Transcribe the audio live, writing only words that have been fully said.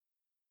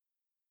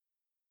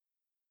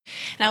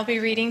And I'll be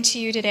reading to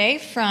you today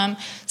from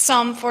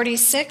Psalm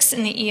 46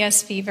 in the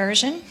ESV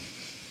version.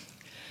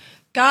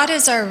 God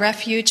is our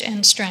refuge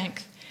and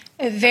strength,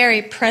 a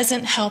very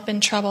present help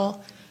in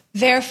trouble.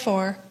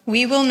 Therefore,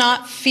 we will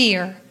not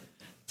fear,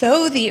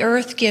 though the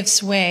earth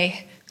gives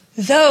way,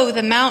 though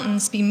the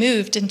mountains be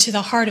moved into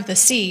the heart of the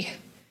sea,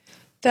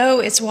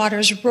 though its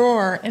waters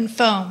roar and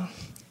foam,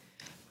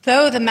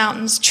 though the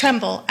mountains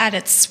tremble at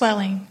its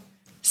swelling.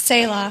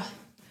 Selah.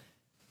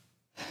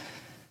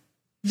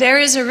 There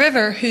is a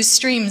river whose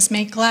streams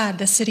make glad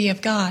the city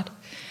of God,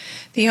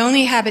 the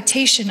only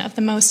habitation of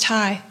the Most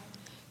High.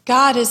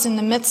 God is in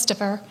the midst of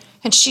her,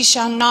 and she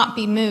shall not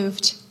be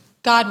moved.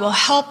 God will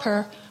help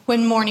her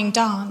when morning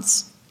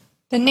dawns.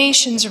 The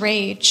nations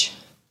rage,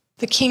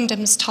 the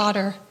kingdoms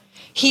totter.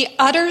 He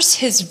utters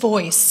his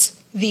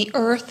voice, the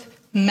earth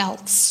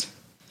melts.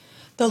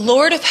 The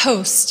Lord of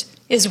hosts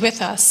is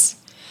with us.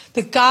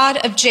 The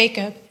God of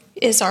Jacob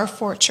is our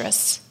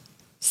fortress.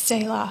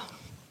 Selah.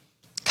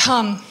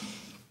 Come,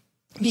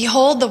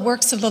 behold the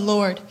works of the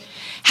Lord,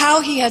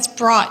 how he has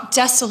brought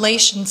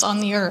desolations on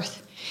the earth.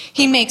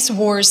 He makes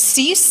wars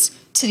cease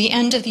to the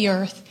end of the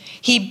earth.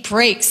 He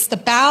breaks the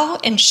bow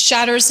and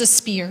shatters the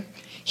spear.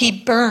 He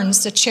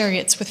burns the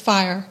chariots with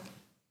fire.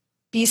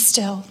 Be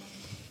still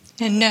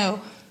and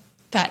know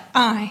that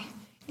I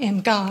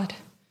am God.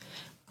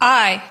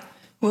 I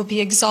will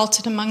be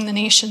exalted among the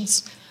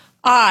nations.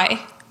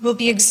 I will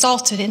be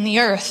exalted in the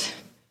earth.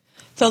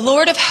 The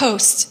Lord of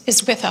hosts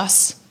is with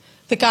us.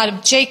 The God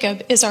of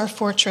Jacob is our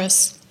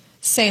fortress.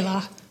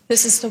 Selah.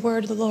 This is the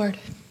word of the Lord.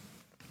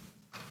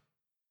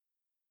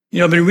 You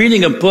know, I've been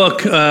reading a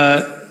book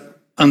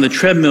on the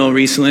treadmill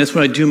recently. That's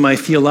when I do my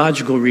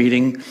theological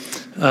reading.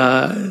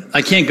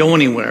 I can't go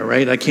anywhere,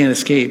 right? I can't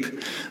escape.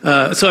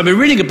 So I've been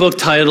reading a book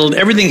titled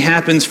Everything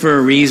Happens for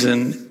a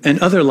Reason and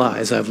Other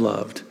Lies I've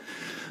Loved.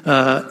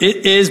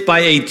 It is by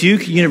a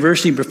Duke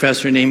University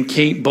professor named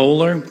Kate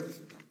Bowler.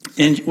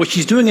 And what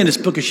she's doing in this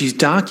book is she's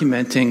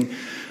documenting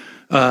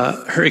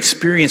her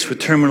experience with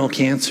terminal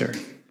cancer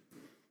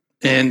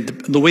and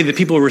the way that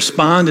people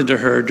responded to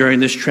her during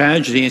this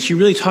tragedy. And she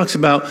really talks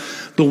about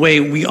the way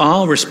we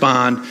all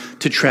respond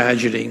to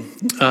tragedy.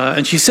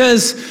 And she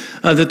says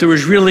that there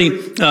was really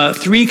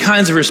three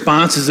kinds of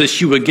responses that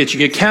she would get.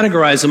 You could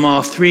categorize them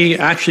all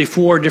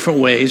four different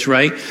ways,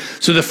 right?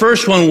 So the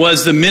first one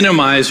was the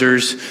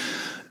minimizers.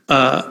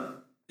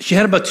 She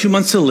had about 2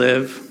 months to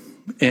live,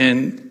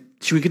 and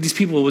she would get these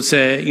people who would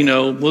say, you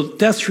know, well,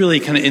 death's really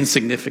kind of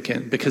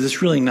insignificant because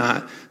it's really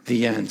not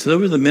the end. So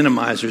those were the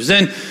minimizers.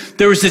 Then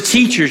there was the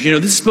teachers. You know,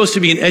 this is supposed to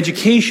be an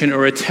education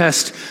or a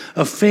test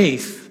of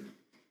faith.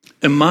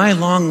 In my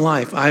long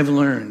life, I've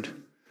learned.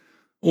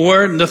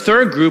 Or the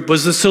third group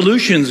was the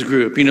solutions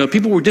group. You know,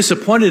 people were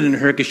disappointed in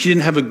her because she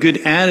didn't have a good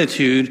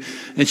attitude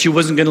and she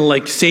wasn't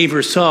going to save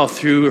herself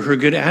through her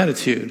good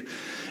attitude.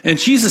 And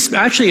she's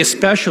actually a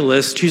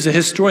specialist. She's a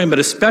historian, but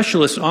a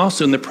specialist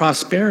also in the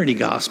prosperity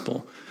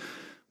gospel,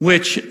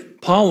 which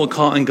Paul will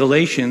call in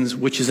Galatians,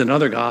 which is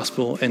another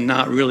gospel and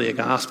not really a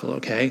gospel,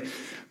 okay?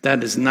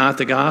 That is not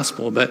the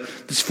gospel. But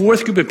this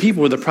fourth group of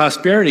people were the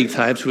prosperity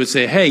types who would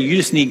say, hey, you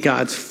just need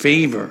God's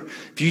favor.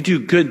 If you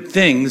do good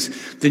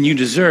things, then you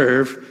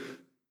deserve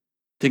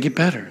to get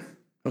better,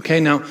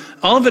 okay? Now,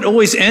 all of it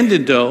always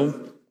ended,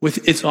 though,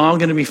 with it's all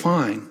going to be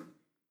fine.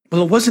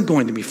 Well, it wasn't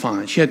going to be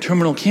fine. She had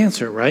terminal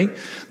cancer, right?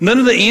 None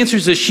of the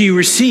answers that she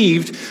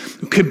received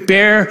could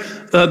bear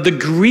the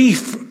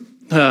grief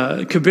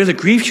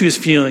she was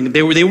feeling.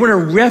 They weren't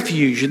a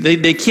refuge.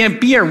 They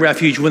can't be a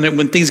refuge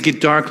when things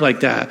get dark like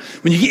that.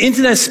 When you get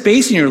into that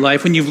space in your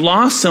life, when you've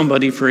lost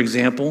somebody, for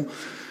example,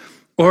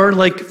 or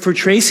like for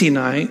Tracy and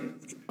I,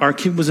 our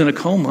kid was in a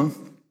coma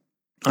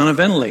on a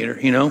ventilator,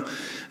 you know,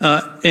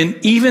 and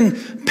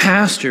even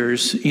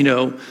pastors, you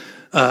know,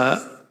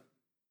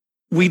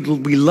 we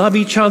love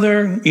each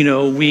other, you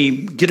know,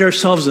 we get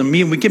ourselves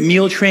we get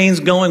meal trains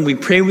going, we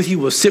pray with you,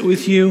 we'll sit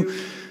with you.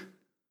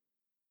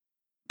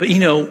 But, you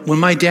know, when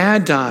my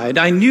dad died,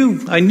 I knew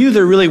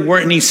there really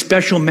weren't any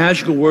special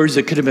magical words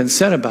that could have been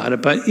said about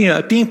it. But, you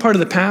know, being part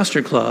of the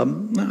pastor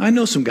club, I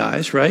know some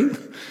guys, right?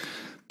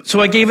 So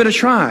I gave it a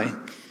try.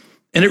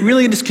 And it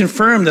really just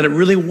confirmed that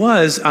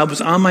I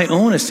was on my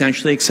own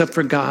essentially, except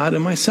for God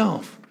and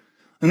myself.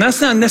 And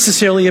that's not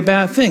necessarily a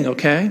bad thing,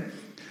 okay?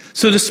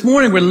 So this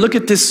morning we're going to look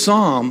at this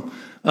psalm,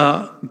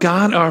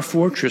 God our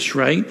fortress,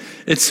 right?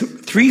 It's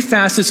three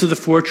facets of the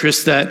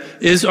fortress that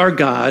is our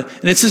God.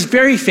 And it's this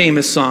very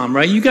famous psalm,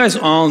 right? You guys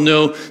all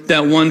know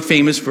that one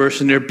famous verse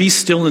in there, be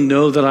still and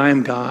know that I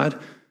am God.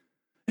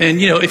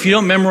 And, you know, if you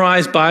don't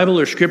memorize Bible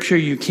or scripture,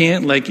 you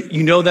can't,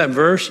 you know that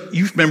verse,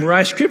 you've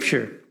memorized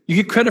scripture. You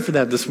get credit for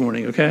that this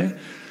morning, okay?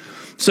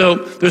 So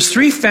there's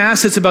three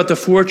facets about the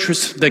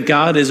fortress that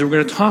God is that we're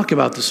going to talk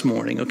about this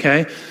morning,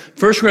 okay?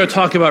 First, we're going to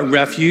talk about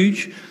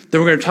refuge. Then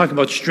we're going to talk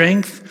about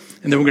strength.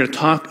 And then we're going to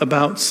talk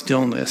about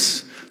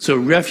stillness. So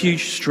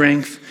refuge,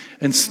 strength,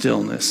 and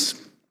stillness.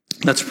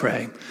 Let's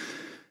pray.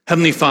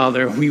 Heavenly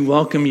Father, we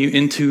welcome you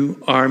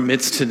into our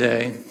midst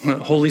today.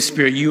 Holy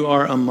Spirit, you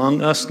are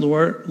among us,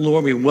 Lord.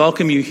 Lord, we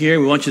welcome you here.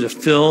 We want you to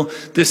fill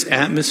this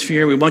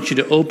atmosphere. We want you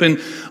to open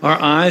our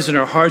eyes and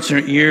our hearts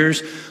and our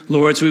ears,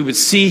 Lord, so we would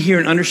see, hear,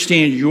 and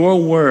understand your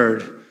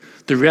word,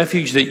 the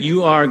refuge that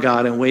you are,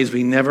 God, in ways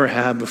we never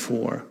have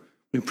before.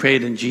 We pray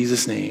it in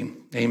Jesus'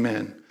 name.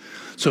 Amen.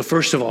 So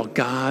first of all,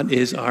 God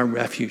is our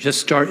refuge. Let's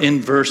start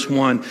in verse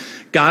 1.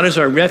 God is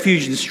our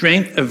refuge and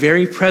strength, a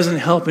very present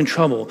help in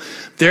trouble.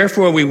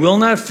 Therefore, we will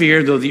not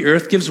fear, though the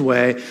earth gives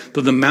way,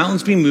 though the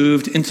mountains be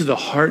moved into the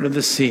heart of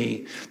the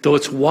sea, though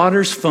its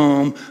waters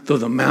foam, though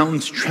the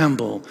mountains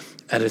tremble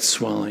at its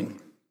swelling.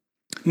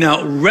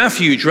 Now,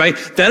 refuge, right?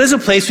 That is a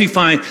place we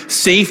find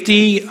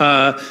safety.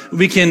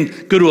 We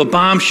can go to a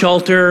bomb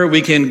shelter.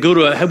 We can go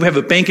to we have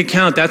a bank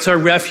account. That's our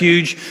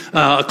refuge.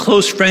 A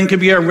close friend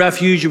could be our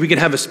refuge. We could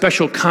have a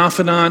special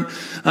confidant.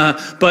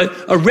 But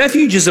a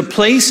refuge is a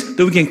place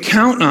that we can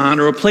count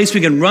on, or a place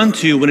we can run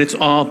to when it's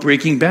all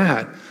breaking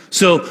bad.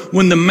 So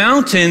when the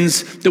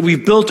mountains that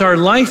we've built our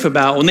life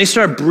about, when they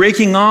start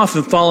breaking off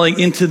and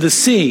falling into the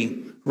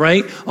sea,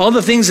 right? All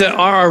the things that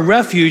are our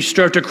refuge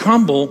start to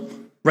crumble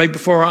right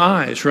before our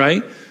eyes,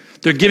 right?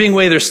 They're giving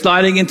way. They're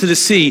sliding into the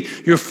sea.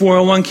 Your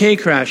 401k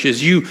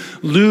crashes. You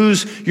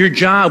lose your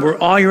job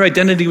where all your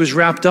identity was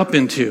wrapped up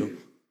into.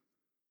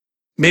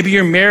 Maybe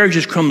your marriage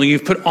is crumbling.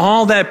 You've put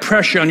all that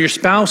pressure on your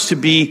spouse to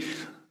be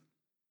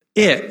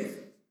it.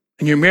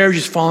 And your marriage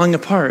is falling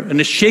apart. And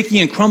it's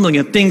shaking and crumbling.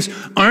 And things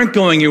aren't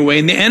going your way.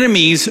 And the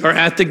enemies are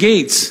at the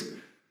gates.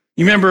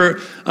 You remember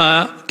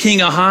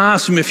King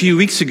Ahaz from a few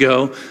weeks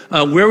ago.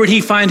 Where would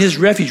he find his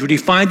refuge? Would he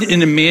find it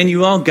in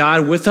Emmanuel,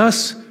 God with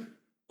us?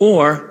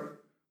 Or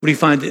would he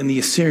find it in the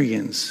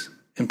Assyrians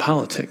in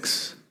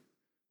politics?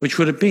 Which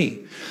would it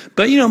be?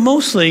 But,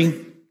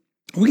 mostly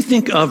we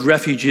think of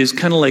refuges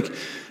kind of like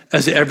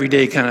as an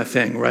everyday kind of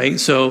thing, right?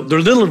 So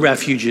they're little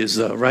refuges,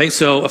 though, right?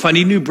 So if I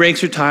need new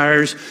brakes or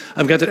tires,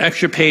 I've got that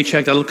extra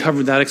paycheck that'll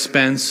cover that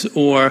expense.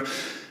 Or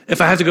if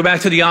I have to go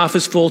back to the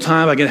office full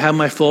time, I can have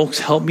my folks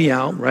help me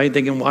out, right?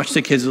 They can watch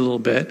the kids a little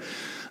bit.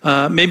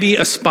 Maybe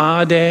a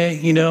spa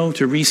day,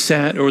 to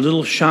reset, or a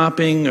little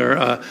shopping, or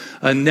a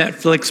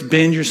Netflix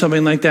binge or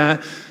something like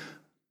that.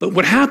 But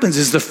what happens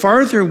is the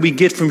farther we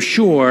get from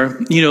shore,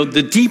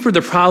 the deeper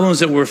the problems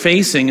that we're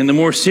facing and the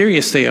more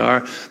serious they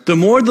are, the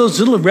more those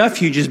little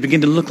refuges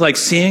begin to look like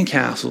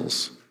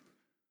sandcastles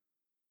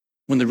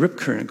when the rip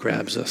current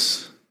grabs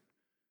us.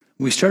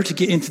 We start to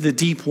get into the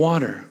deep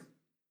water.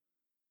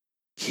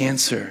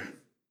 Cancer,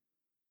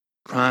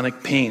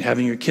 chronic pain,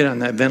 having your kid on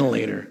that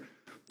ventilator.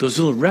 Those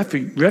little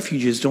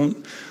refuges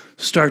don't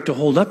start to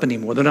hold up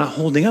anymore. They're not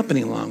holding up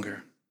any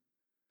longer.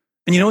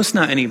 And it's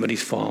not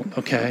anybody's fault,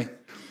 okay?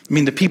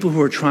 The people who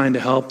are trying to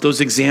help,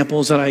 those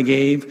examples that I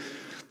gave,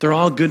 they're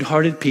all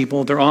good-hearted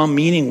people. They're all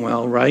meaning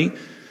well, right?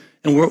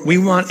 And we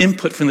want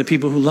input from the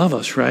people who love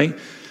us, right?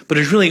 But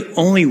there's really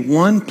only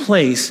one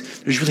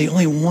place, there's really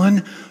only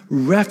one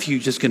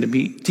refuge that's going to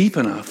be deep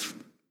enough.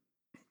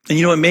 And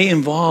it may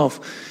involve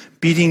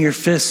beating your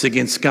fists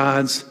against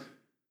God's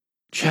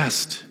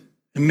chest.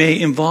 It may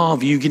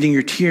involve you getting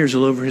your tears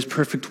all over his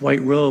perfect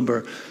white robe,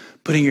 or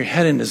putting your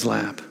head in his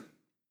lap.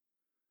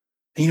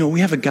 And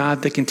we have a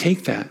God that can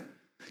take that.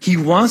 He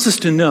wants us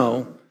to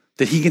know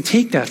that he can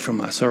take that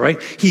from us, all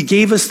right? He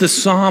gave us the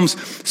Psalms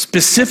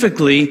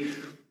specifically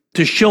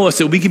to show us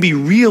that we can be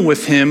real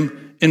with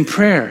him in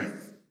prayer.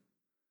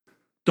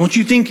 Don't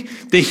you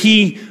think that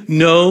he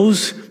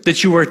knows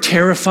that you are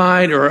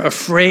terrified or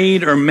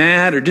afraid or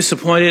mad or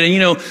disappointed?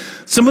 And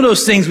some of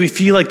those things we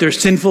feel like they're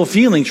sinful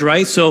feelings,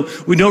 right? So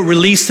we don't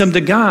release them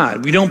to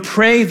God. We don't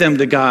pray them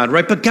to God,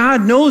 right? But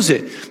God knows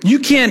it. You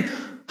can't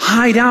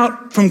hide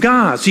out from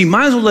God. So you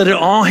might as well let it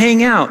all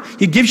hang out.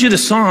 He gives you the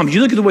Psalms. You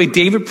look at the way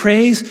David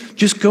prays,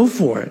 just go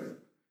for it.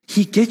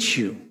 He gets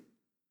you.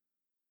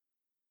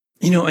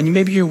 And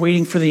maybe you're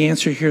waiting for the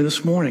answer here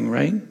this morning,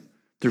 right?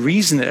 The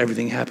reason that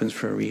everything happens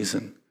for a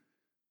reason.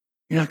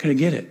 You're not going to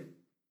get it,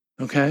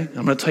 okay?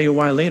 I'm going to tell you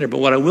why later. But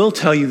what I will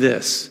tell you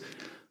this,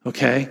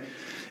 okay,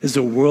 is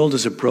the world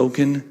is a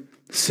broken,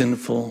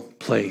 sinful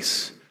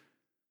place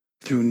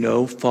through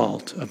no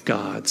fault of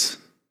God's.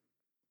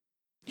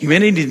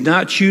 Humanity did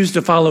not choose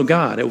to follow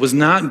God. It was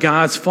not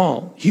God's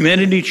fault.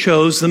 Humanity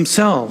chose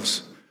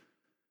themselves.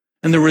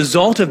 And the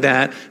result of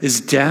that is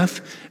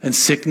death and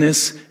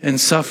sickness and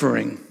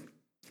suffering.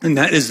 And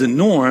that is the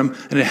norm,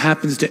 and it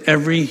happens to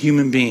every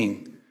human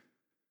being.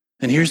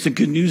 And here's the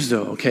good news,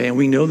 though, okay? And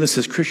we know this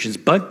as Christians.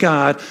 But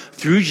God,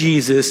 through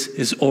Jesus,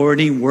 is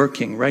already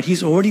working, right?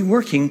 He's already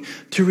working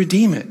to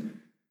redeem it.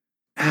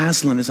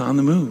 Aslan is on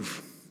the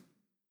move.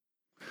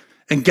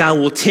 And God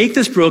will take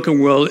this broken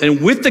world, and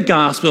with the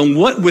gospel, and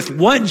with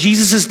what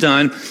Jesus has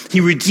done,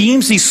 he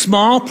redeems these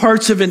small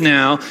parts of it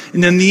now,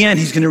 and then in the end,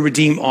 he's going to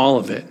redeem all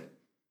of it.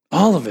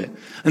 All of it.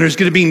 And there's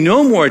going to be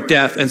no more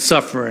death and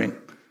suffering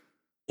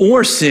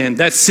or sin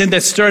that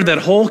started that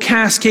whole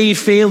cascade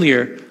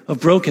failure of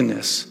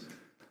brokenness.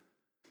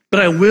 But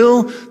I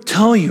will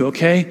tell you,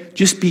 okay,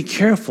 just be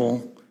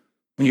careful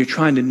when you're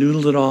trying to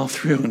noodle it all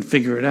through and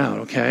figure it out,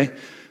 okay?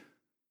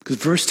 Because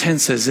Because verse 10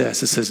 says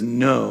this, it says,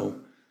 know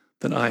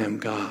that I am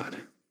God.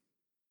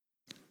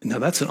 Now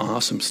that's an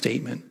awesome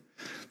statement.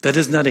 That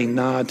is not a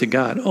nod to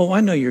God. Oh,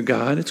 I know you're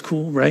God. It's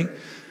cool, right?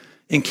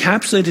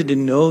 Encapsulated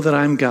in know that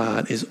I'm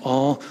God is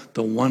all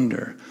the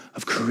wonder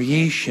of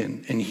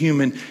creation and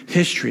human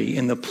history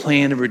and the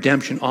plan of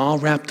redemption all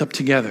wrapped up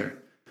together.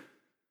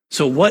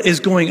 So what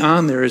is going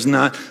on there is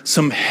not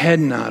some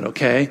head nod,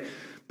 okay?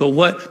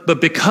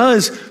 But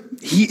because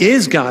he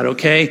is God,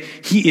 okay,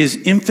 he is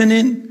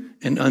infinite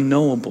and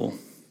unknowable.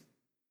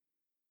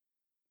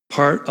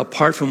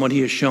 Apart from what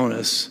he has shown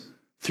us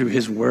through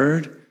his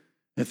word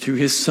and through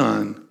his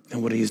son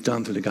and what he has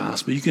done through the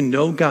gospel. You can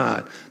know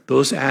God,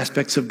 those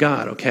aspects of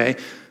God, okay?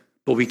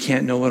 But we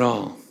can't know it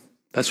all.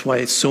 That's why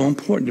it's so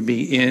important to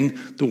be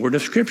in the word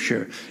of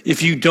Scripture.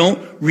 If you don't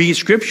read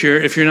Scripture,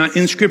 if you're not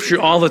in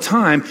Scripture all the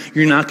time,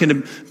 you're not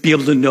going to be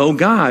able to know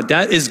God.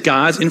 That is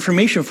God's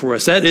information for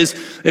us. That is,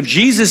 if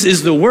Jesus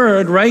is the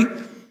word, right?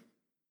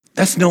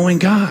 That's knowing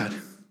God.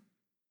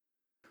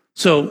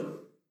 So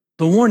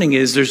the warning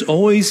is there's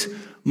always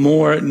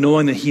more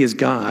knowing that he is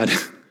God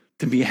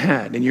to be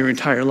had in your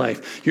entire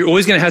life. You're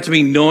always going to have to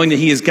be knowing that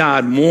he is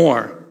God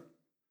more.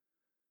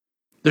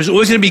 There's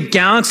always going to be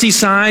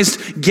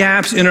galaxy-sized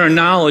gaps in our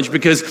knowledge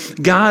because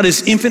God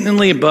is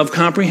infinitely above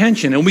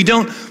comprehension. And we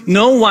don't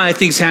know why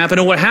things happen.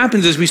 And what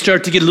happens is we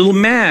start to get a little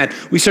mad.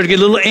 We start to get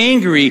a little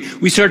angry.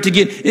 We start to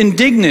get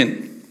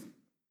indignant.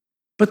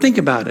 But think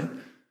about it.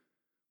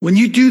 When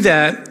you do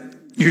that,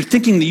 you're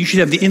thinking that you should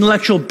have the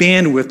intellectual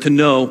bandwidth to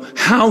know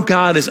how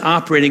God is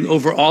operating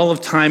over all of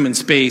time and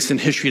space and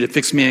history to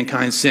fix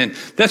mankind's sin.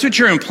 That's what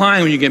you're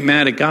implying when you get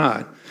mad at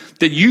God,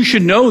 that you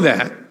should know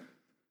that.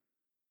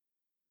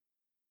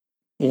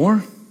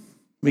 Or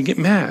we get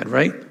mad,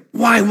 right?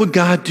 Why would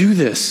God do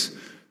this?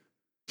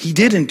 He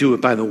didn't do it,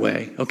 by the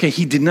way. Okay,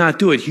 he did not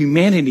do it.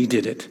 Humanity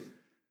did it.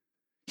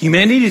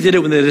 Humanity did it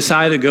when they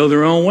decided to go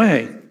their own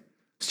way.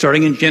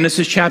 Starting in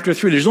Genesis chapter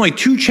 3. There's only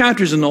 2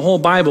 chapters in the whole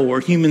Bible where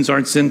humans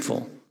aren't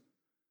sinful.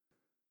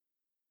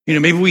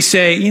 Maybe we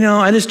say,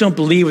 I just don't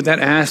believe with that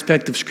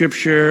aspect of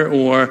Scripture,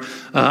 or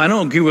I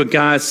don't agree with what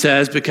God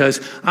says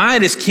because I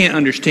just can't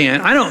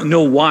understand. I don't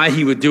know why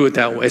he would do it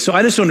that way, so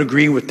I just don't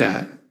agree with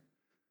that.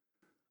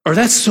 Or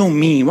that's so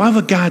mean. Why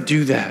would God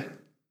do that?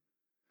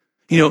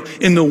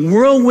 In the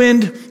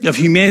whirlwind of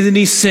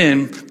humanity's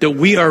sin that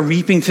we are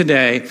reaping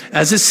today,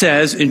 as it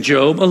says in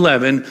Job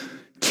 11,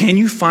 can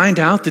you find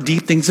out the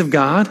deep things of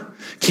God?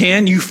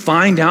 Can you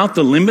find out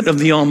the limit of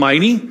the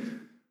Almighty?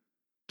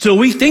 So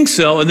we think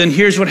so, and then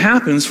here's what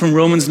happens from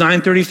Romans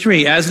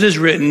 9:33. As it is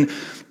written,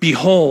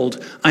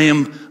 behold, I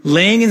am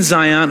laying in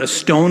Zion a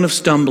stone of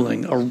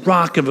stumbling, a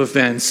rock of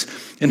offense,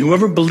 and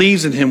whoever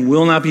believes in him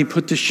will not be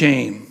put to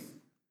shame.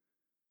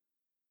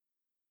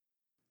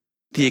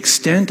 To the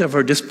extent of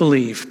our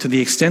disbelief,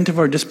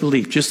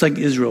 just like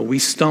Israel, we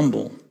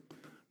stumble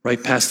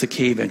right past the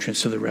cave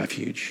entrance to the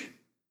refuge.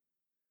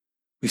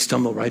 We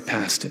stumble right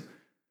past it.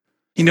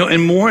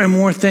 And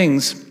more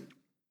things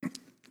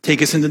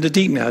take us into the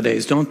deep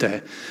nowadays, don't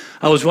they?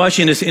 I was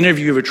watching this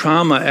interview of a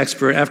trauma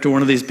expert after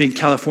one of these big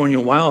California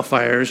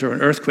wildfires or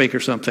an earthquake or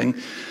something,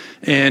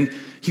 and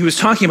he was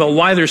talking about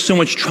why there's so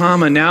much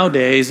trauma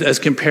nowadays as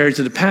compared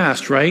to the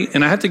past, right?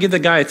 And I have to give the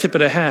guy a tip of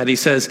the hat. He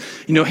says,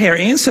 hey, our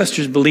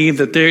ancestors believed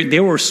that they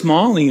were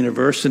small in the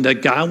universe and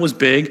that God was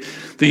big.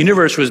 The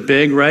universe was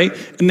big, right?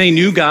 And they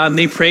knew God and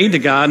they prayed to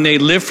God and they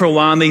lived for a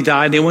while and they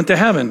died and they went to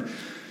heaven.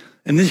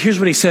 And here's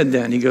what he said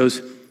then. He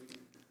goes,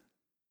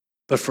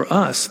 but for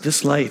us,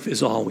 this life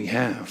is all we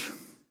have.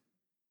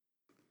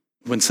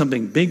 When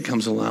something big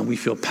comes along, we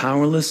feel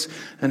powerless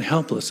and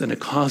helpless, and it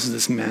causes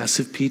this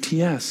massive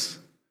PTS.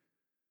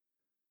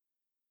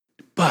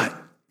 But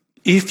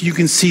if you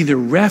can see the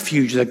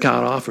refuge that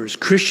God offers,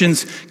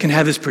 Christians can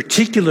have this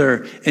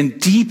particular and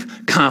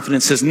deep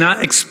confidence that's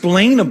not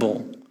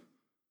explainable.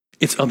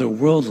 It's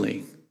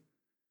otherworldly.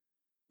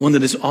 One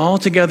that is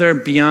altogether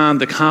beyond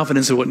the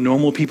confidence of what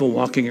normal people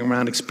walking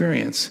around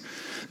experience.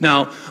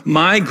 Now,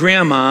 my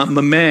grandma,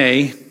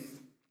 Mamay,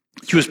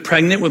 she was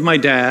pregnant with my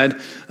dad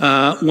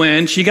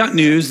when she got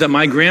news that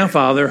my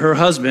grandfather, her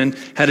husband,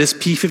 had his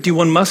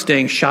P-51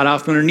 Mustang shot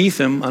off underneath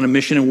him on a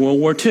mission in World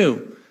War II.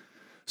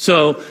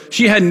 So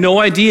she had no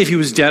idea if he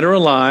was dead or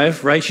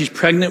alive, right? She's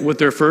pregnant with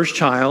their first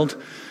child,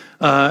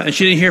 and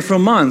she didn't hear for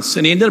months.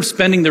 And he ended up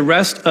spending the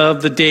rest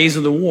of the days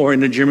of the war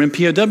in a German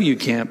POW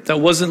camp.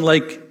 That wasn't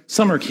like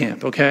summer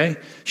camp, okay?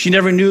 She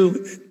never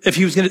knew if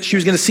she was going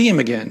to see him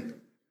again.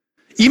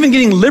 Even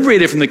getting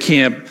liberated from the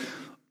camp,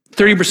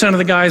 30% of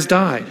the guys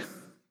died.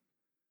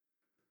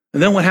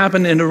 And then what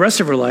happened in the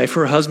rest of her life?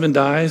 Her husband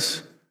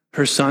dies,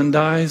 her son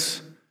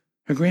dies,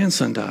 her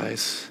grandson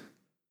dies.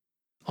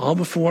 All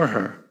before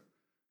her.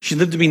 She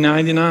lived to be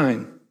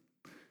 99.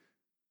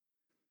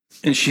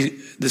 And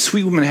the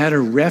sweet woman had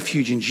her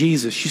refuge in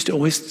Jesus. She used to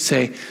always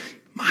say,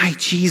 my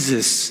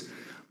Jesus,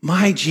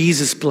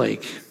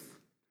 Blake.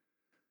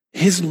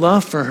 His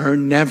love for her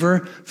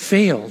never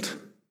failed.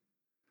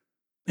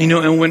 And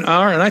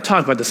I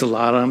talk about this a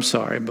lot, I'm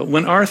sorry, but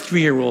when our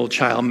 3-year-old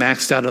child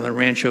maxed out on the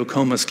Rancho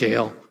Coma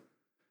scale,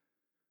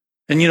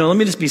 And, let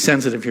me just be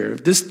sensitive here.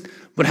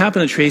 What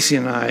happened to Tracy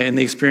and I and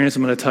the experience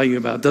I'm going to tell you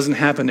about doesn't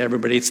happen to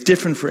everybody. It's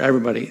different for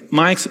everybody.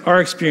 Our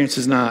experience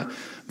is not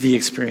the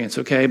experience,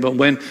 okay? But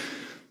when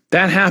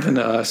that happened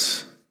to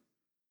us,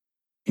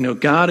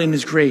 God in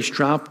his grace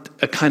dropped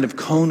a kind of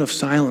cone of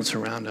silence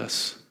around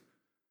us.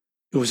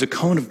 It was a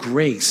cone of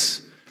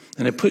grace.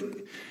 And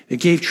it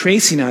gave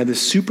Tracy and I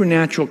this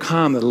supernatural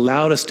calm that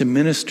allowed us to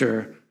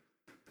minister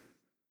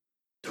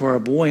to our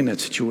boy in that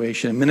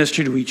situation and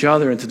minister to each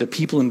other and to the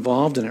people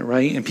involved in it,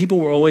 right? And people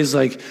were always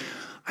like,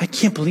 I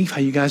can't believe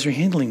how you guys are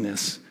handling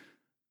this.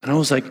 And I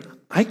was like,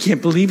 I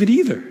can't believe it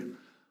either.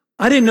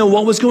 I didn't know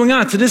what was going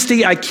on. To this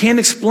day, I can't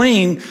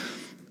explain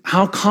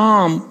how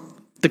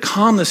the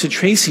calmness that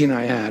Tracy and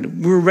I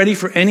had. We were ready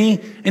for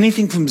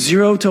anything from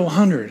 0 to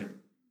 100.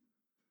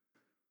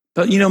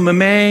 But,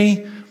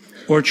 Mame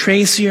or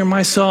Tracy or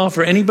myself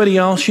or anybody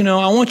else, I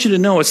want you to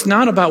know it's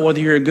not about whether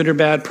you're a good or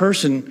bad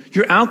person.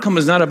 Your outcome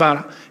is not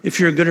about if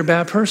you're a good or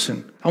bad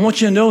person. I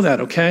want you to know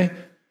that, okay?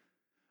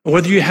 Or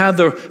whether you have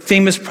the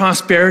famous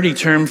prosperity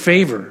term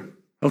favor,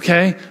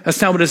 okay?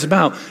 That's not what it's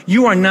about.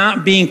 You are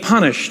not being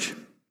punished.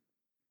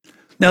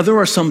 Now, there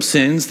are some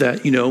sins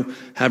that,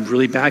 have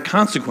really bad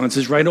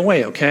consequences right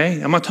away,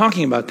 okay? I'm not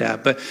talking about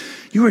that, but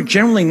you are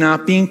generally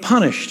not being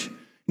punished.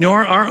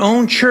 Our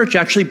own church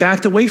actually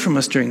backed away from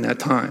us during that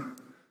time.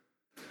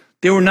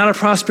 They were not a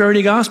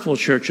prosperity gospel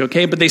church,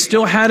 okay? But they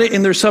still had it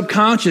in their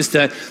subconscious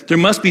that there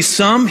must be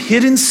some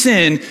hidden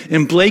sin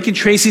in Blake and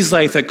Tracy's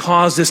life that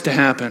caused this to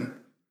happen.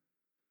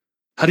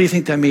 How do you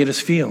think that made us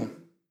feel?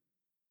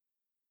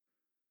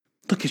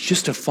 Look, it's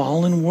just a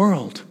fallen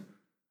world.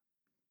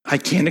 I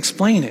can't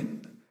explain it.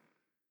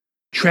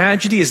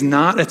 Tragedy is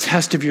not a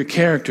test of your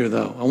character,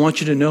 though. I want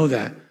you to know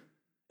that.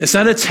 It's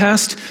not a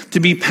test to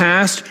be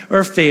passed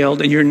or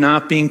failed, and you're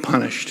not being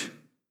punished.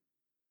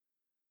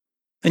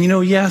 And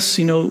yes,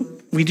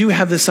 we do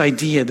have this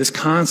idea, this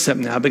concept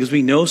now, because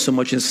we know so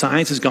much and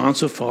science has gone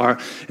so far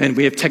and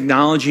we have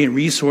technology and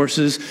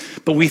resources,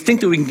 but we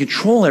think that we can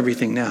control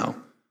everything now.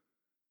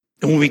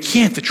 And when we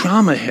can't, the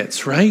trauma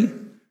hits, right?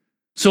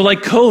 So like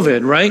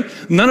COVID, right?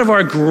 None of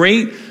our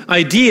great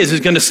ideas is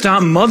going to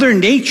stop Mother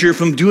Nature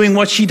from doing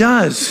what she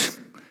does.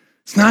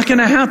 It's not going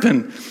to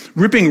happen.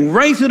 Ripping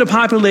right through the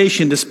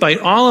population despite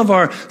all of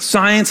our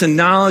science and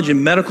knowledge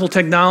and medical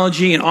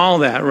technology and all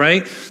that,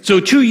 right? So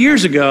 2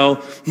 years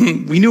ago,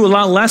 we knew a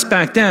lot less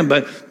back then,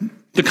 but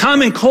the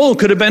common cold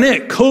could have been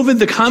it. COVID,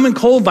 the common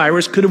cold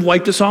virus, could have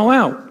wiped us all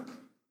out.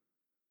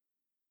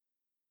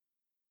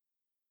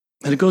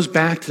 And it goes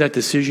back to that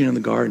decision in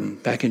the garden,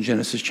 back in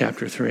Genesis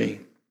chapter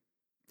 3.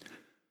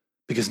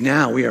 Because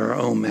now we are our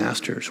own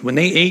masters. When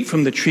they ate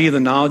from the tree of the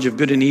knowledge of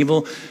good and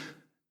evil,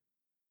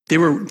 they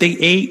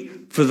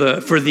ate for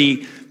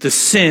the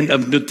sin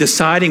of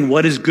deciding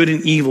what is good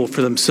and evil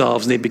for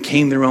themselves. They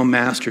became their own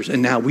masters,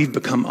 and now we've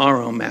become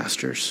our own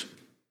masters.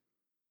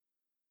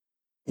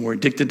 We're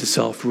addicted to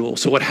self-rule.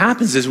 So what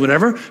happens is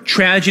whenever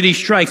tragedy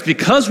strikes,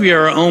 because we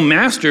are our own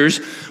masters,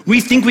 we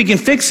think we can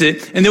fix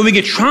it, and then we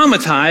get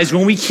traumatized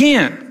when we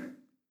can't.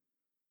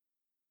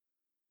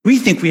 We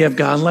think we have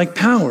godlike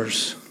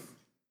powers.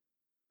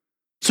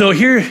 So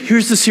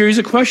here's the series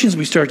of questions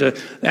we start to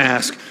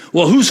ask.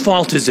 Well, whose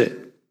fault is it?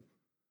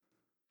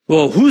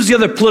 Well, who's the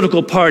other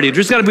political party?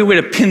 There's got to be a way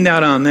to pin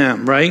that on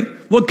them, right?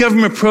 What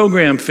government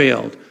program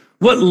failed?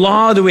 What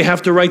law do we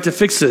have to write to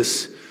fix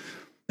this?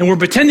 And we're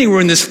pretending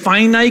we're in this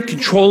finite,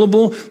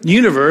 controllable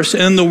universe,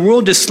 and the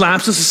world just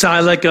slaps us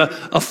aside like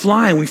a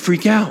fly, and we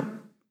freak out.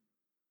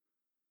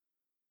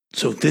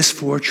 So this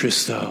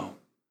fortress, though,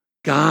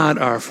 God,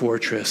 our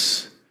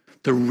fortress,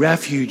 the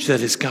refuge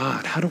that is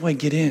God, how do I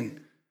get in?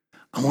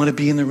 I want to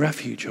be in the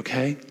refuge,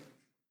 okay?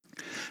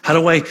 How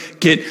do I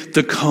get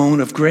the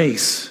cone of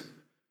grace?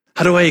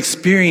 How do I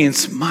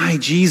experience my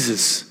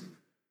Jesus?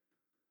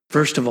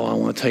 First of all, I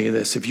want to tell you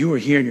this. If you are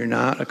here and you're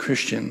not a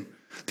Christian,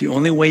 the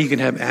only way you can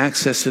have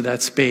access to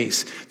that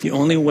space, the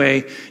only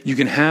way you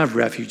can have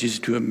refuge is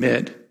to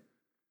admit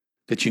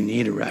that you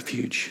need a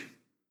refuge.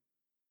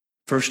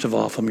 First of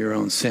all, from your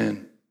own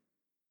sin,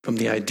 from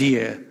the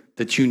idea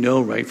that you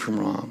know right from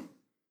wrong,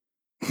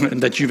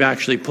 and that you've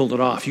actually pulled it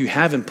off. You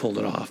haven't pulled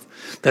it off.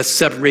 That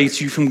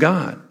separates you from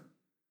God.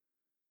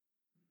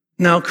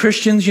 Now,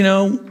 Christians,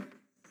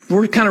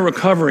 we're kind of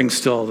recovering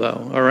still,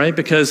 though, all right?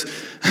 Because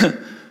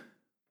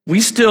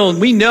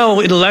we know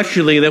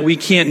intellectually that we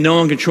can't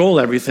know and control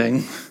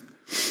everything.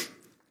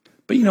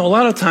 But, a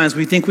lot of times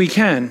we think we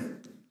can.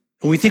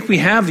 And we think we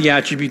have the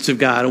attributes of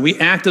God. And we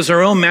act as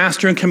our own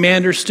master and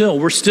commander still.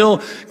 We're still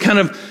kind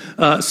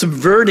of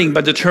subverting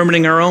by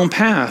determining our own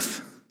path.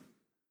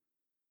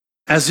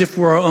 As if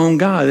we're our own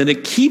God. And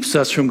it keeps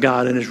us from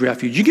God and his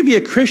refuge. You can be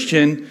a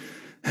Christian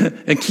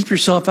and keep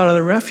yourself out of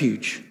the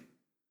refuge.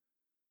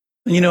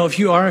 And if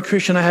you are a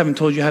Christian, I haven't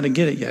told you how to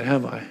get it yet,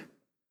 have I?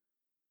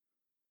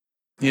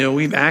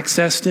 We've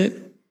accessed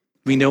it.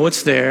 We know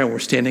it's there, and we're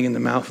standing in the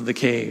mouth of the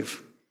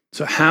cave.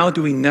 So how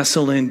do we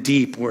nestle in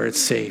deep where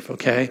it's safe,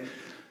 okay?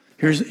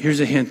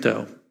 Here's a hint,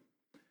 though.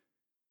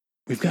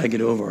 We've got to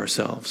get over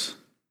ourselves.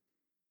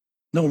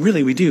 No,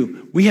 really, we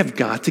do. We have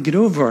got to get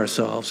over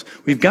ourselves.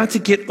 We've got to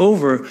get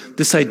over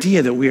this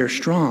idea that we are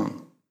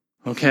strong,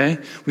 okay?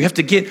 We have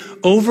to get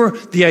over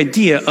the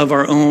idea of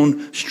our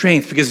own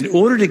strength, because in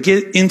order to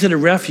get into the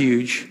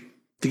refuge,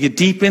 to get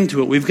deep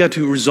into it, we've got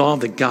to resolve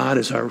that God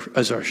is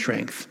our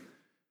strength.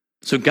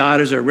 So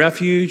God is our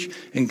refuge,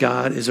 and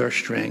God is our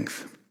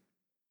strength.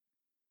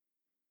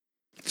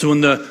 So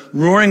when the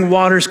roaring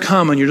waters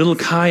come and your little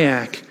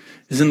kayak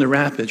is in the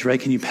rapids, right,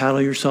 can you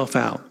paddle yourself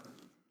out?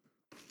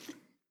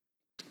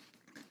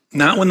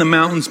 Not when the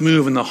mountains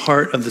move and the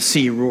heart of the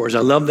sea roars.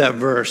 I love that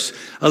verse.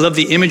 I love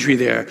the imagery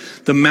there.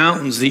 The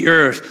mountains, the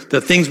earth, the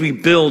things we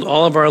build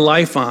all of our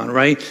life on,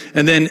 right?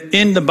 And then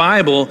in the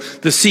Bible,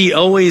 the sea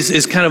always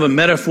is kind of a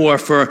metaphor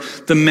for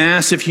the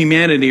mass of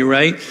humanity,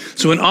 right?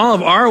 So when all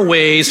of our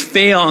ways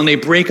fail and they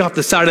break off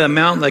the side of the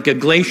mountain like a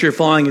glacier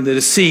falling into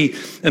the sea,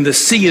 and the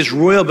sea is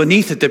roiled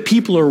beneath it, the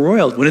people are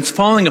roiled. When it's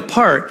falling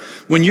apart,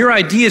 when your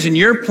ideas and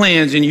your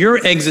plans and your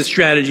exit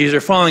strategies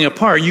are falling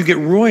apart, you get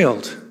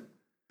roiled.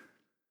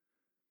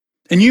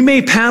 And you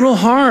may paddle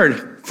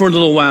hard for a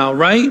little while,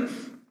 right?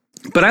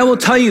 But I will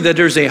tell you that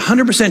there's a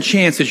 100%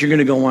 chance that you're going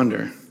to go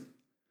under.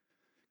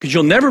 Because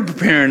you'll never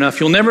prepare enough.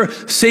 You'll never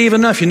save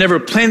enough. You'll never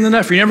plan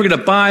enough. You're never going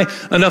to buy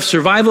enough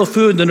survival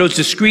food in those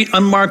discreet,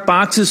 unmarked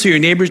boxes so your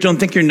neighbors don't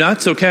think you're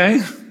nuts,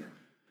 okay?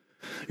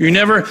 You're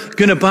never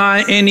going to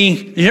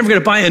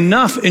buy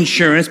enough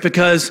insurance,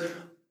 because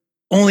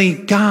only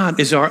God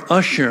is our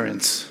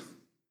assurance.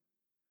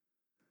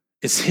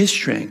 It's his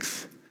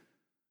strength,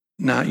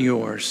 not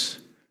yours.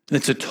 And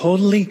it's a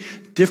totally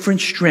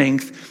different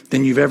strength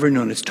than you've ever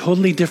known. It's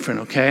totally different,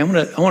 okay? I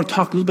want to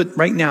talk a little bit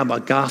right now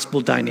about gospel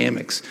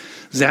dynamics.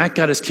 Zach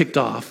got us kicked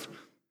off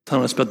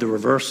telling us about the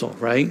reversal,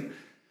 right?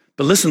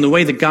 But listen, the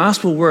way the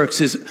gospel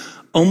works is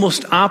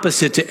almost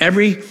opposite to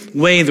every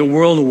way the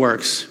world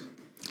works.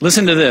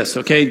 Listen to this,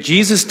 okay?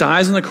 Jesus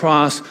dies on the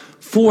cross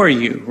for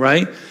you,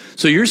 right?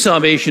 So your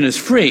salvation is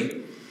free.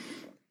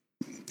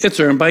 It's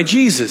earned by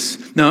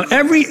Jesus. Now,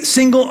 every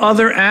single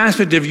other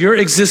aspect of your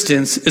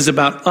existence is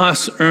about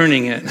us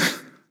earning it.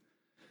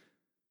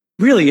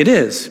 Really, it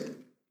is.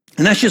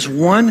 And that's just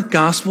one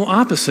gospel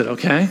opposite,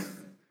 okay?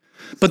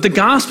 But the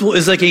gospel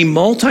is like a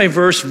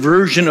multiverse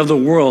version of the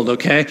world,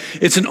 okay?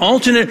 It's an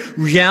alternate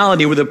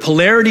reality where the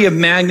polarity of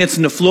magnets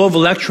and the flow of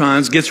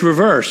electrons gets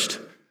reversed.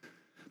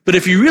 But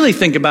if you really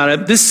think about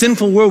it, this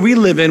sinful world we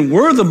live in,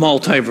 we're the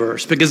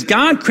multiverse, because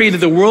God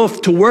created the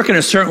world to work in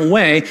a certain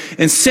way,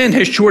 and sin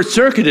has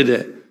short-circuited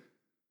it.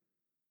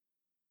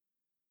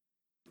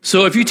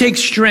 So if you take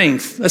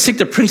strength, let's take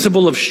the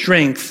principle of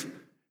strength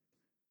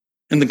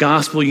in the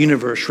gospel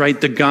universe, right?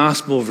 The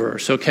gospel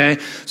verse, okay?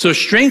 So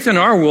strength in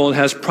our world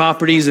has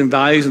properties and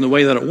values in the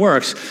way that it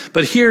works,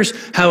 but here's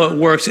how it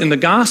works in the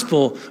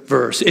gospel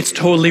verse. It's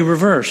totally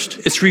reversed.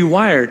 It's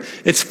rewired.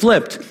 It's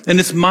flipped, and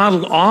it's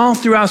modeled all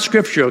throughout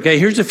Scripture, okay?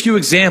 Here's a few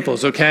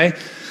examples, okay?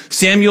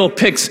 Samuel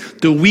picks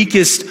the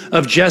weakest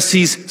of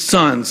Jesse's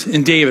sons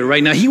in David,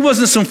 right? Now, he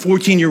wasn't some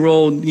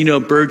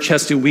 14-year-old,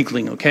 bird-chested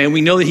weakling, okay?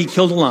 We know that he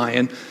killed a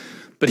lion,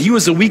 but he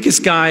was the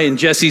weakest guy in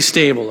Jesse's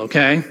stable,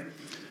 okay?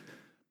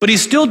 But he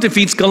still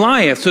defeats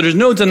Goliath, so there's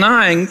no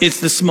denying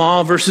it's the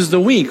small versus the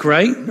weak,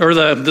 right? Or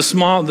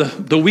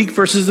the weak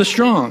versus the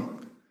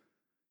strong.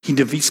 He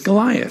defeats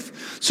Goliath.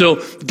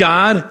 So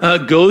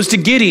God goes to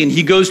Gideon.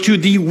 He goes to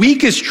the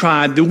weakest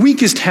tribe, the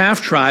weakest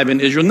half tribe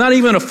in Israel, not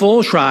even a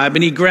full tribe,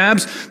 and he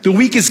grabs the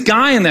weakest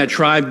guy in that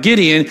tribe,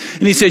 Gideon,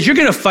 and he says, "You're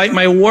going to fight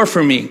my war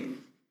for me."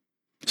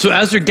 So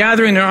as they're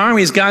gathering their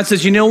armies, God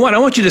says, "You know what? I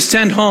want you to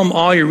send home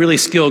all your really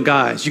skilled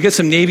guys. You got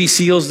some Navy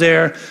SEALs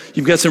there.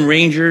 You've got some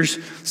Rangers.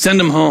 Send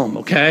them home,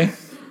 okay?"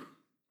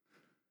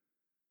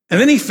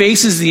 And then he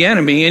faces the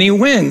enemy and he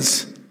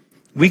wins.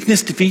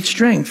 Weakness defeats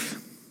strength.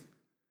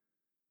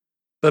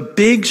 But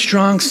big,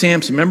 strong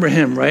Samson, remember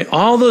him, right?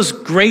 All those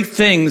great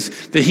things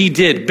that he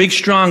did, big,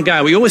 strong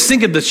guy. We always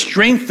think of the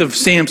strength of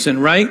Samson,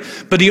 right?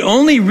 But he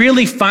only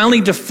really finally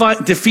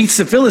defeats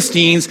the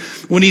Philistines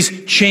when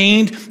he's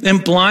chained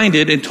and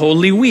blinded and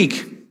totally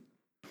weak.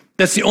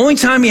 That's the only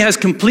time he has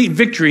complete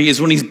victory, is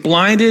when he's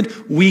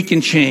blinded, weak,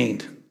 and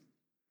chained.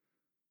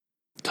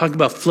 Talk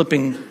about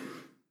flipping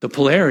the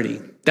polarity.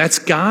 That's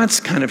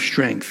God's kind of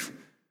strength.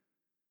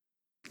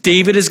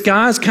 David is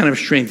God's kind of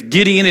strength.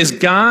 Gideon is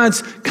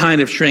God's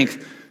kind of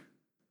strength.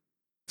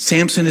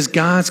 Samson is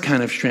God's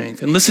kind of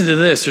strength. And listen to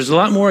this. There's a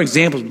lot more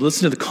examples, but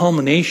listen to the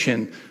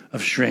culmination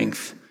of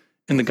strength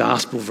in the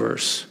gospel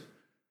verse.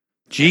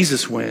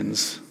 Jesus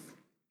wins,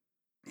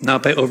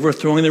 not by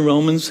overthrowing the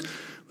Romans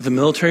with a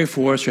military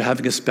force or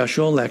having a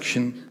special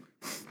election,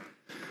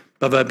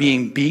 but by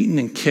being beaten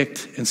and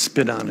kicked and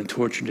spit on and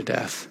tortured to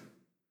death.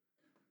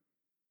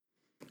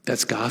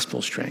 That's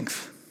gospel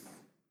strength.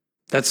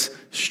 That's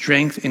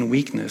strength in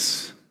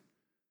weakness.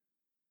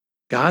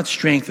 God's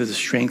strength is a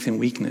strength in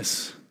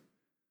weakness.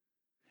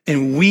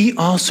 And we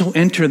also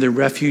enter the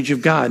refuge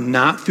of God,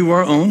 not through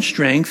our own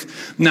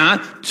strength, not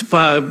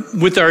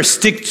with our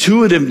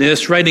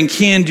stick-to-itiveness, right, and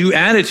can-do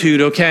attitude,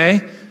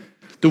 okay?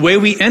 The way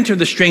we enter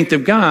the strength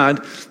of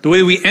God, the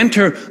way we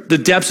enter the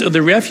depths of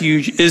the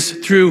refuge is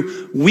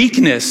through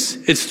weakness.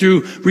 It's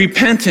through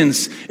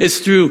repentance. It's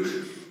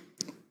through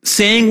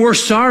saying we're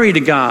sorry to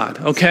God,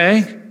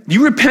 okay?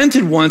 You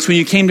repented once when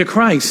you came to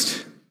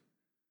Christ.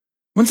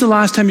 When's the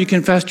last time you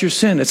confessed your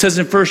sin? It says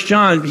in 1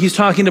 John, he's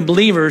talking to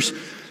believers,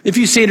 if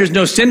you say there's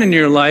no sin in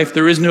your life,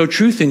 there is no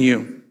truth in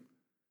you.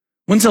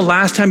 When's the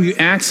last time you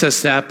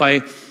accessed that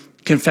by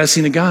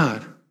confessing to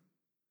God?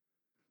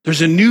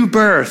 There's a new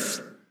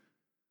birth.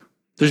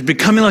 There's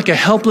becoming like a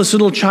helpless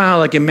little child,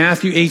 like in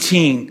Matthew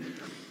 18.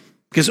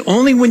 Because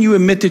only when you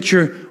admit that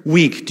you're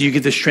weak do you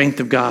get the strength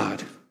of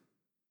God.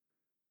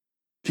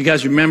 If you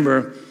guys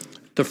remember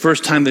the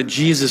first time that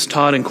Jesus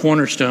taught in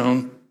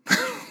Cornerstone,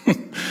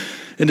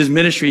 in his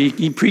ministry,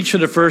 he preached for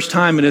the first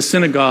time in his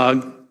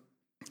synagogue.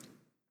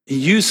 He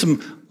used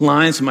some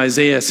lines from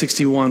Isaiah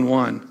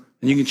 61:1,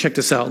 and you can check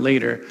this out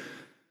later.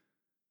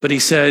 But he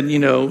said,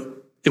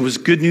 it was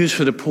good news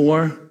for the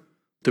poor,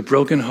 the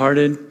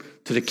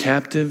brokenhearted, to the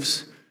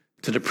captives,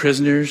 to the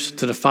prisoners,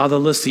 to the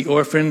fatherless, the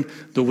orphan,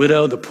 the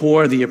widow, the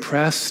poor, the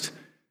oppressed.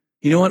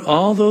 You know what?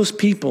 All those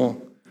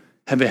people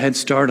have a head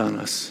start on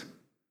us.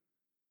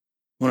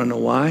 Want to know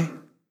why?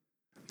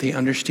 They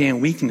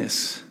understand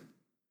weakness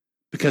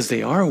because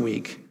they are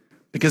weak,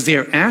 because they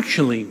are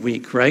actually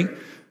weak, right?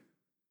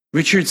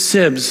 Richard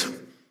Sibbes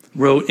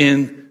wrote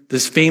in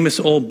this famous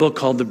old book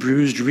called The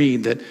Bruised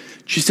Reed that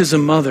just as a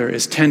mother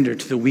is tender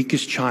to the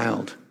weakest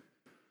child,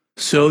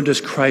 so does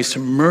Christ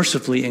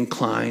mercifully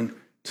incline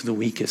to the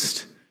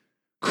weakest.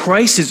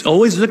 Christ is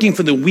always looking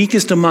for the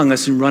weakest among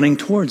us and running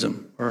towards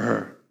him or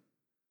her.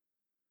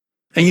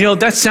 And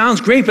that sounds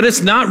great, but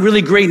it's not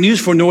really great news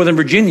for Northern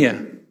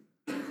Virginia.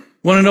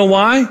 Want to know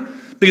why?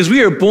 Because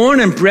we are born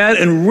and bred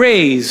and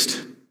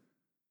raised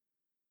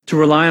to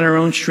rely on our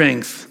own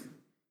strength.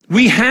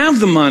 We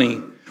have the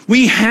money.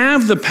 We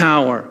have the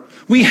power.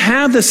 We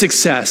have the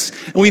success.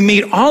 And we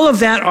made all of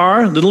that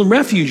our little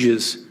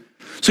refuges.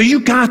 So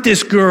you got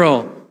this,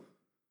 girl.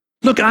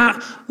 Look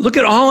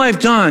at all I've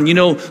done.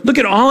 Look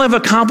at all I've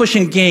accomplished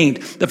and gained.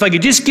 If I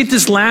could just get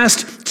this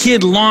last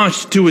kid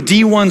launched to a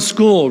D1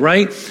 school,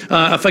 right?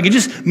 If I could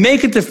just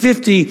make it to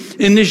 50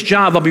 in this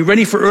job, I'll be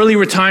ready for early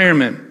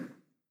retirement.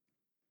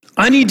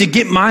 I need to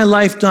get my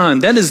life done.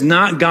 That is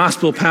not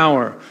gospel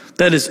power.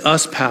 That is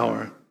us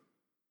power.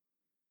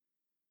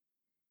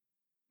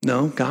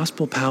 No,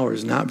 gospel power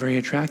is not very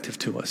attractive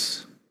to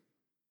us.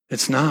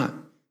 It's not.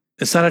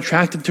 It's not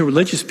attractive to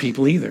religious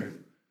people either.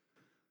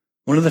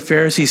 One of the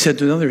Pharisees said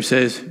to another,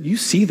 says, you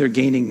see they're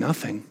gaining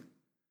nothing.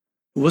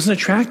 It wasn't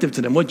attractive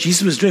to them. What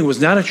Jesus was doing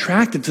was not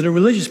attractive to the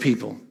religious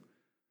people.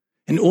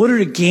 In order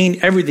to gain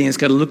everything, it's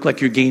got to look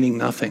like you're gaining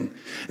nothing.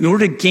 In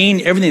order to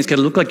gain everything, it's got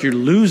to look like you're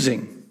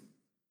losing.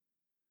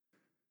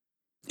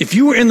 If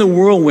you were in the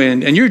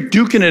whirlwind and you're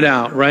duking it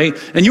out, right,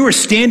 and you were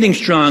standing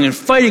strong and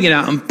fighting it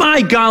out, and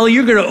by golly,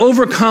 you're going to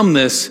overcome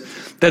this,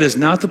 that is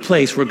not the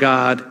place where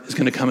God is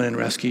going to come in and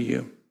rescue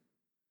you.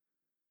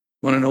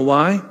 Want to know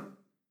why?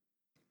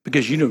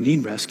 Because you don't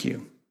need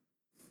rescue.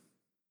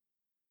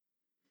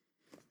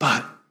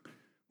 But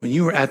when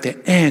you are at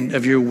the end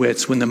of your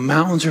wits, when the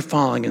mountains are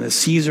falling and the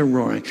seas are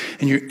roaring,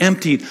 and you're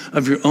emptied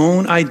of your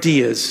own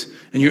ideas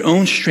and your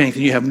own strength,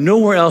 and you have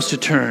nowhere else to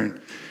turn,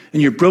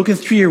 and your broken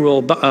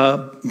 3-year-old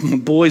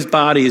boy's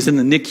body is in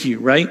the NICU,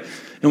 right?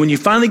 And when you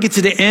finally get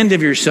to the end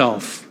of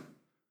yourself,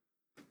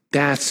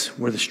 that's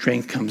where the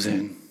strength comes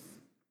in.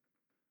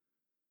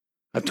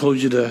 I've told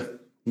you the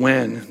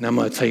when, now I'm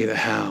going to tell you the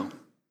how.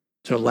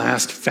 It's our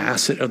last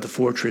facet of the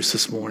fortress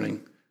this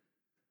morning.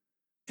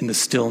 In the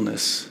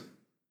stillness.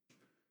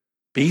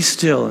 Be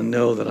still and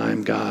know that I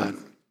am God.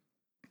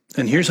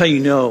 And here's how you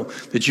know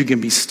that you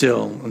can be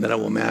still and that it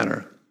will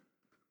matter.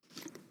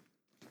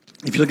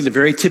 If you look at the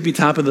very tippy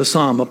top of the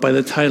psalm, up by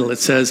the title, it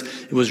says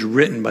it was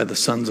written by the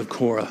sons of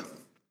Korah.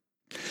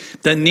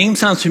 That name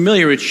sounds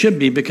familiar. It should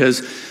be,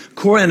 because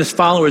Korah and his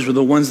followers were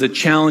the ones that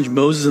challenged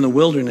Moses in the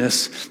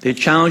wilderness. They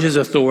challenged his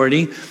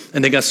authority,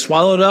 and they got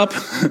swallowed up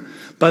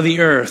by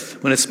the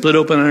earth when it split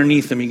open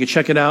underneath them. You can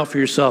check it out for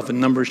yourself in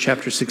Numbers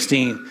chapter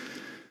 16.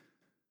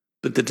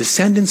 But the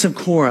descendants of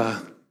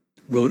Korah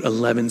wrote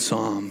 11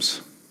 psalms.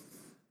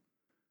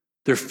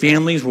 Their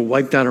families were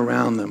wiped out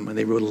around them, and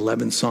they wrote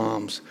 11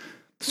 psalms.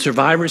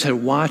 Survivors had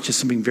watched as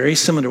something very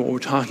similar to what we're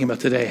talking about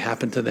today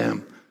happen to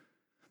them.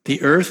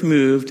 The earth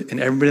moved and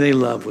everybody they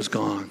loved was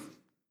gone.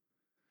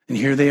 And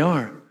here they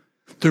are.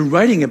 They're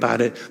writing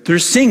about it. They're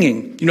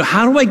singing.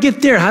 How do I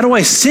get there? How do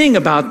I sing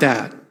about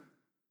that?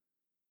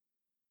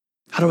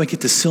 How do I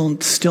get to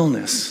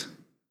stillness?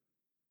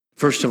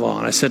 First of all,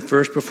 and I said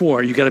first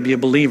before, you got to be a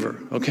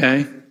believer,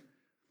 okay?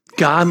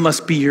 God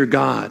must be your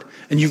God.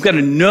 And you've got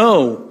to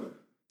know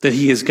that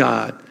he is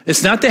God.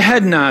 It's not the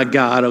head nod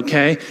God,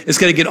 okay? It's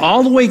got to get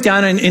all the way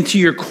down into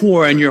your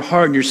core and your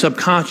heart and your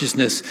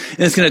subconsciousness. And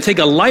it's going to take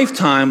a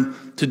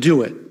lifetime to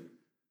do it.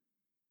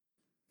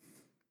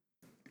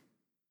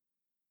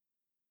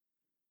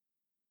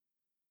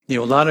 A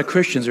lot of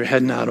Christians are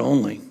head nod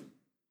only.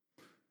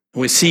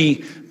 And we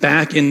see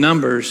back in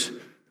Numbers,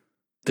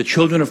 the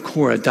children of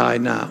Korah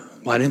died not.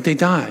 Why didn't they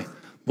die?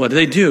 What did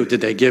they do?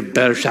 Did they give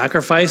better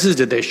sacrifices?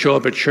 Did they show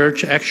up at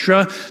church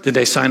extra? Did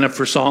they sign up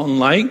for Salt and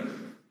Light?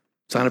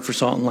 Sign up for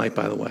Salt and Light,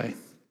 by the way.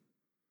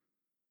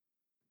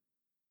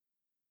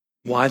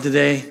 Why did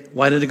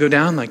it go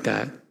down like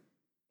that?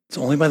 It's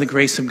only by the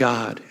grace of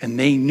God, and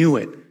they knew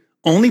it.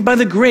 Only by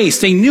the grace,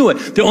 they knew it.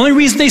 The only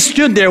reason they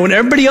stood there when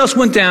everybody else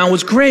went down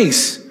was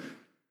grace.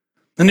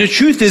 And the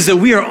truth is that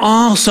we are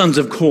all sons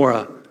of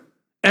Korah,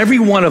 every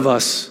one of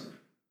us.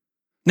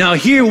 Now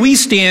here we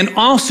stand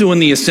also in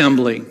the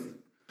assembly.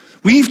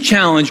 We've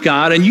challenged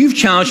God, and you've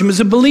challenged him as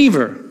a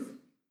believer.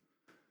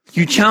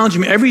 You challenge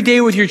him every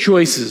day with your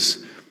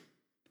choices,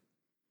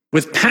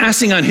 with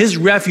passing on his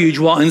refuge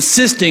while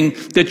insisting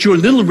that your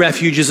little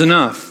refuge is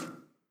enough.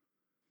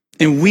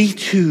 And we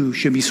too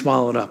should be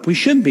swallowed up. We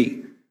should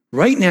be.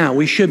 Right now,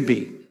 we should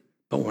be,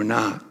 but we're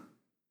not.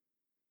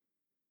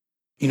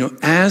 You know,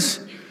 as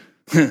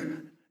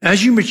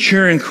you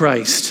mature in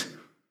Christ,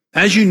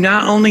 as you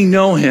not only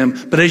know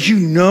him, but as you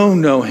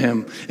know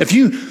him,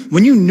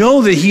 when you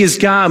know that he is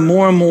God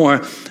more and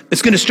more,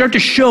 it's going to start to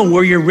show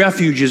where your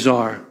refuges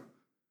are.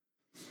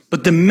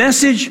 But the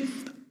message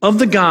of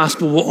the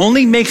gospel will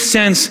only make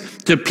sense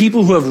to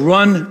people who have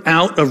run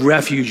out of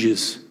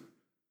refuges.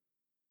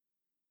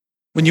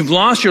 When you've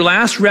lost your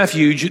last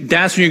refuge,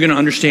 that's when you're going to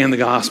understand the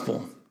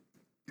gospel.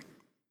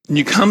 And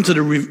you come to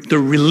the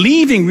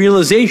relieving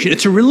realization.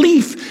 It's a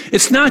relief.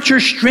 It's not your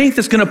strength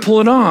that's going to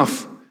pull it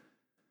off.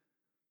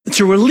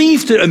 It's a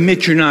relief to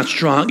admit you're not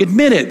strong.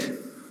 Admit it.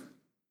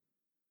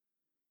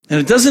 And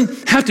it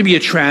doesn't have to be a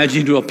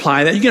tragedy to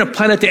apply that. You can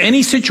apply that to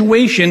any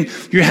situation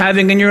you're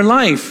having in your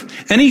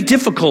life, any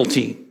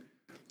difficulty.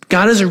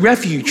 God is a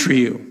refuge for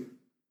you.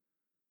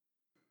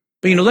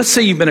 But let's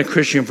say you've been a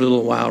Christian for a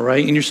little while,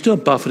 right? And you're still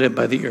buffeted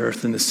by the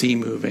earth and the sea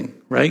moving,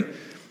 right?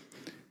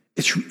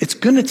 It's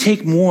going to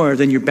take more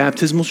than your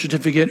baptismal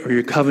certificate or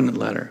your covenant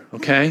letter,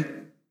 okay? It's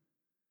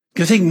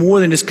going to take more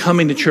than just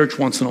coming to church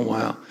once in a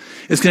while.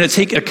 It's going to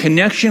take a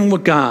connection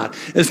with God.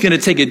 It's going to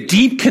take a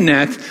deep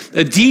connect,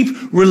 a deep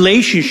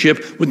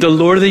relationship with the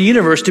Lord of the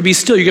universe to be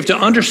still. You have to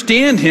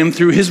understand him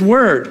through his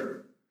word.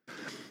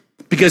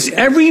 Because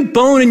every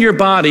bone in your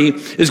body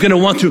is going to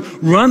want to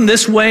run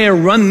this way or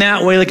run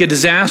that way like a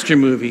disaster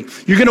movie.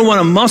 You're going to want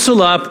to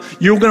muscle up.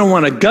 You're going to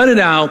want to gut it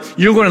out.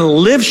 You're going to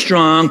live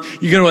strong.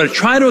 You're going to want to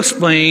try to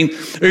explain,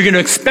 or you're going to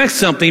expect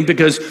something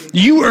because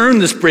you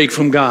earned this break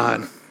from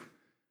God.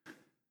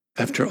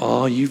 After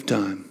all you've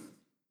done,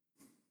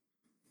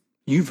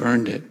 you've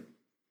earned it.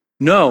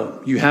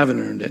 No, you haven't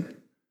earned it.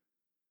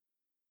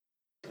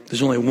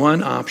 There's only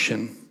one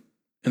option.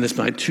 And that's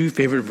my two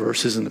favorite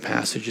verses in the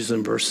passages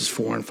in verses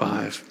 4 and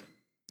 5.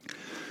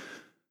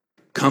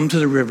 Come to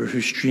the river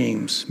whose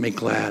streams make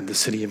glad the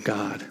city of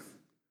God.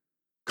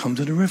 Come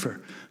to the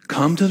river.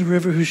 Come to the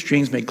river whose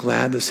streams make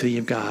glad the city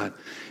of God.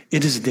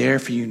 It is there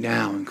for you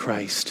now in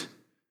Christ.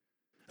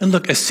 And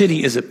look, a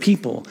city is a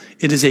people.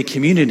 It is a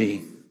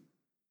community.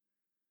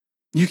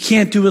 You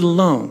can't do it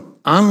alone.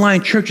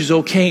 Online church is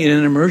okay in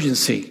an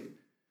emergency.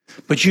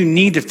 But you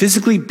need to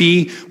physically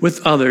be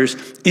with others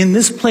in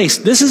this place.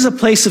 This is a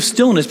place of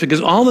stillness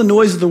because all the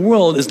noise of the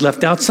world is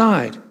left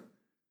outside.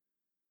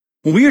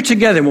 When we are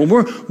together, when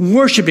we're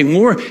worshiping,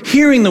 when we're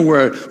hearing the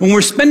word, when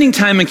we're spending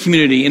time in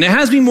community, and it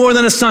has to be more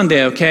than a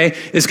Sunday, okay?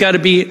 It's got to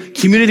be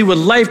community with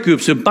life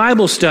groups, with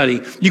Bible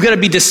study. You got to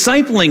be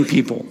discipling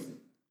people.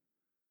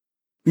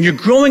 When you're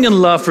growing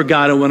in love for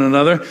God and one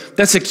another,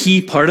 that's a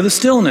key part of the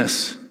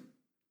stillness.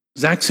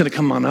 Zach's going to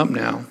come on up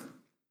now.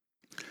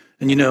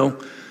 And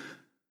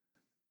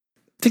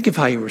think of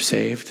how you were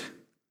saved.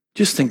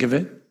 Just think of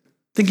it.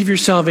 Think of your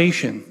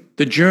salvation,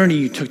 the journey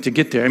you took to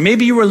get there. And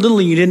maybe you were little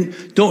and you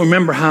don't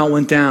remember how it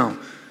went down.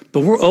 But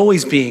we're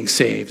always being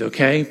saved,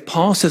 okay?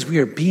 Paul says we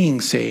are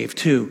being saved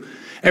too.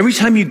 Every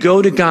time you go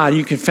to God and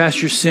you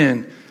confess your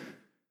sin,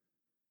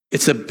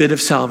 it's a bit of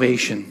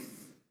salvation.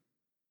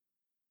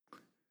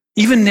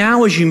 Even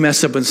now as you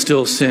mess up and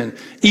still sin,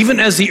 even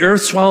as the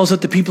earth swallows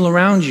up the people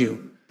around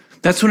you,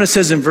 that's when it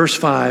says in verse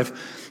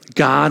 5,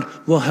 God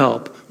will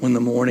help when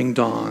the morning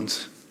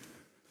dawns.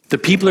 The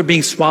people are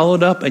being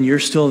swallowed up and you're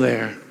still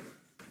there.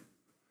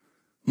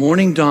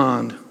 Morning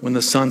dawned when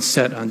the sun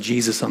set on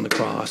Jesus on the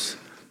cross.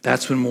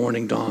 That's when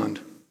morning dawned.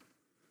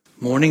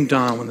 Morning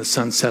dawned when the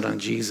sun set on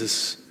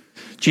Jesus.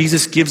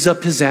 Jesus gives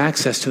up his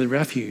access to the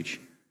refuge.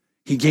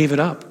 He gave it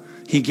up.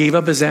 He gave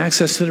up his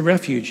access to the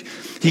refuge.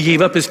 He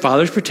gave up his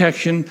Father's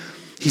protection.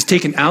 He's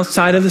taken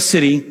outside of the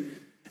city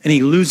and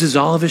he loses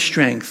all of his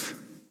strength.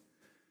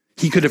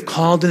 He could have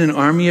called in an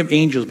army of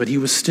angels, but he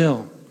was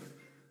still.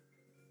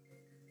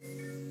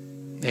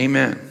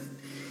 Amen.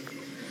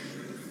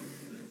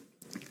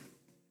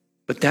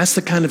 But that's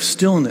the kind of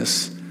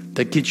stillness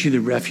that gets you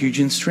the refuge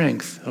and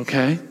strength,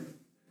 okay?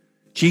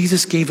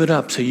 Jesus gave it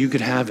up so you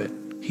could have it.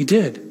 He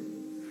did.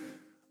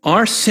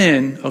 Our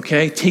sin,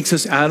 okay, takes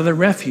us out of the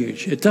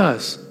refuge. It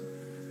does.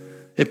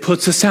 It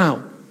puts us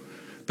out.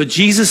 But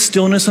Jesus'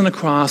 stillness on the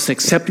cross,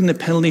 accepting the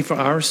penalty for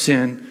our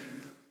sin,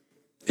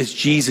 it's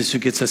Jesus who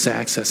gets us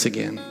access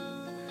again.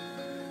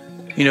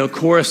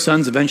 Korah's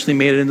sons eventually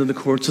made it into the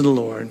courts of the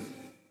Lord.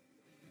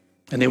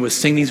 And they would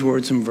sing these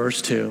words in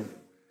verse 2.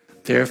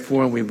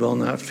 Therefore we will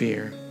not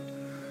fear.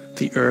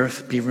 The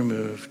earth be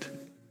removed.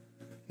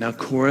 Now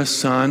chorus,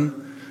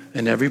 son,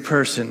 and every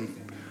person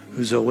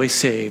who's always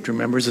saved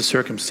remembers the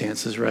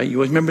circumstances, right? You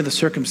always remember the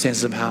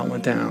circumstances of how it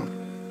went down.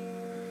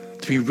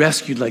 To be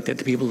rescued like that,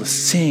 to be able to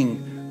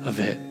sing of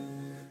it.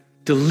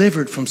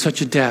 Delivered from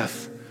such a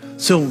death,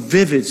 so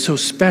vivid, so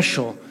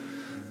special.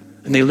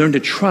 And they learn to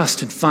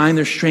trust and find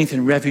their strength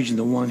and refuge in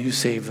the one who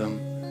saved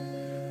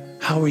them.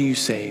 How are you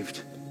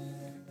saved?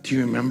 Do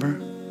you remember?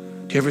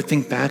 Do you ever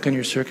think back on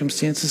your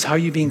circumstances? How are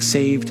you being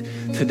saved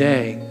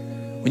today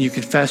when you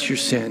confess your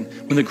sin,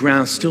 when the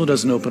ground still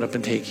doesn't open up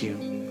and take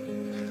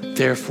you?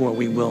 Therefore,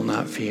 we will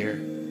not fear.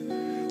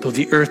 Though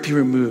the earth be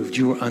removed,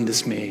 you are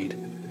undismayed.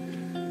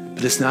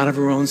 But it's not of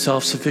our own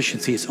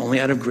self-sufficiency. It's only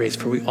out of grace,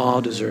 for we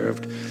all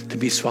deserved to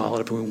be swallowed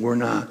up, and we were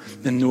not,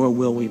 and nor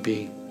will we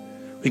be.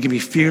 We can be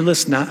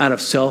fearless, not out of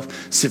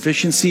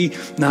self-sufficiency,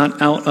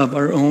 not out of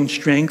our own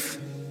strength,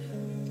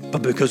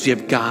 but because we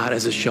have God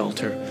as a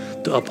shelter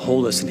to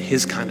uphold us in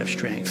his kind of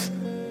strength,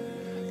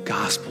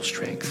 gospel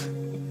strength.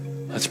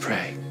 Let's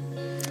pray.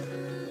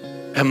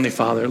 Heavenly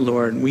Father,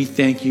 Lord, we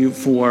thank you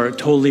for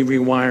totally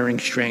rewiring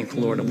strength,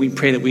 Lord. And we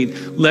pray that we'd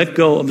let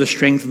go of the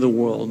strength of the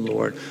world,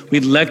 Lord.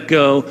 We'd let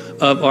go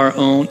of our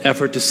own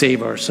effort to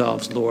save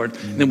ourselves, Lord.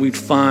 And that we'd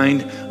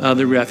find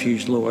the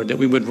refuge, Lord. That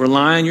we would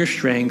rely on your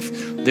strength.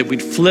 That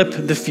we'd flip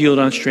the field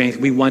on strength.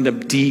 We wind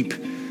up deep,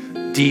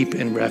 deep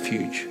in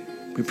refuge.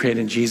 We pray it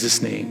in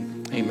Jesus'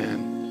 name.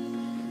 Amen.